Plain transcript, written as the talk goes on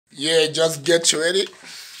Yeah, just get ready.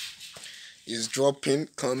 It's dropping,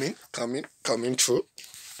 coming through.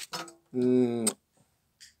 Mm,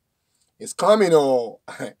 it's coming, oh.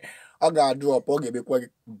 I gotta do up. Okay, because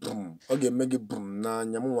boom. Okay, make it boom. Nah,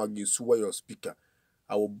 nyamu wagi suwa your speaker.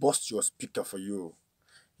 I will bust your speaker for you.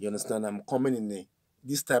 You understand?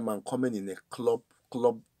 This time I'm coming in a club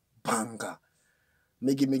banger.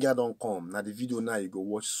 Make I don't come. Now the video now you go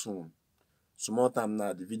watch soon. Small time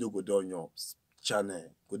now the video go down your channel,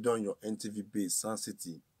 go down your NTV base, Sun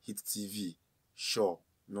City, Hit TV, sure,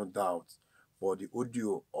 no doubt. But the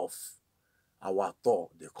audio of our tour,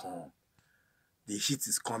 they come. The hit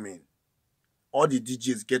is coming. All the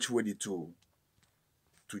DJs get ready to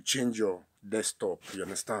change your desktop. You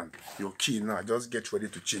understand? Your key now, just get ready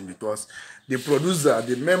to change because the producer,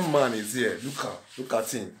 the main man is here. Look at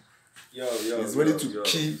him. He's ready to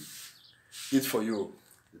key it for you.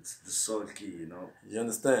 It's the soul key, you know. You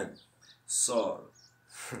understand? Soul.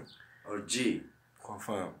 Or G.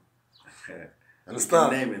 Confirm.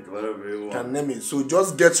 Understand? You can name it, whatever you want. Can name it. So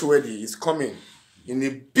just get ready. It's coming. In a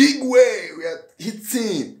big way. We are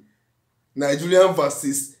hitting Nigerian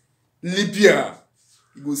versus Libya.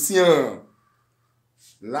 You go see him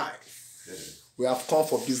live. Yeah. We have come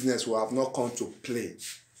for business. We have not come to play.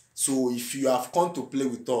 So if you have come to play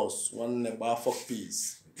with us, one about fuck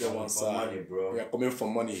peace. Get one side. Money, bro. We are coming for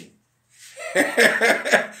money.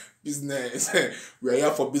 Business. We are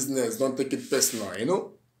here for business. Don't take it personal, you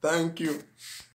know? Thank you.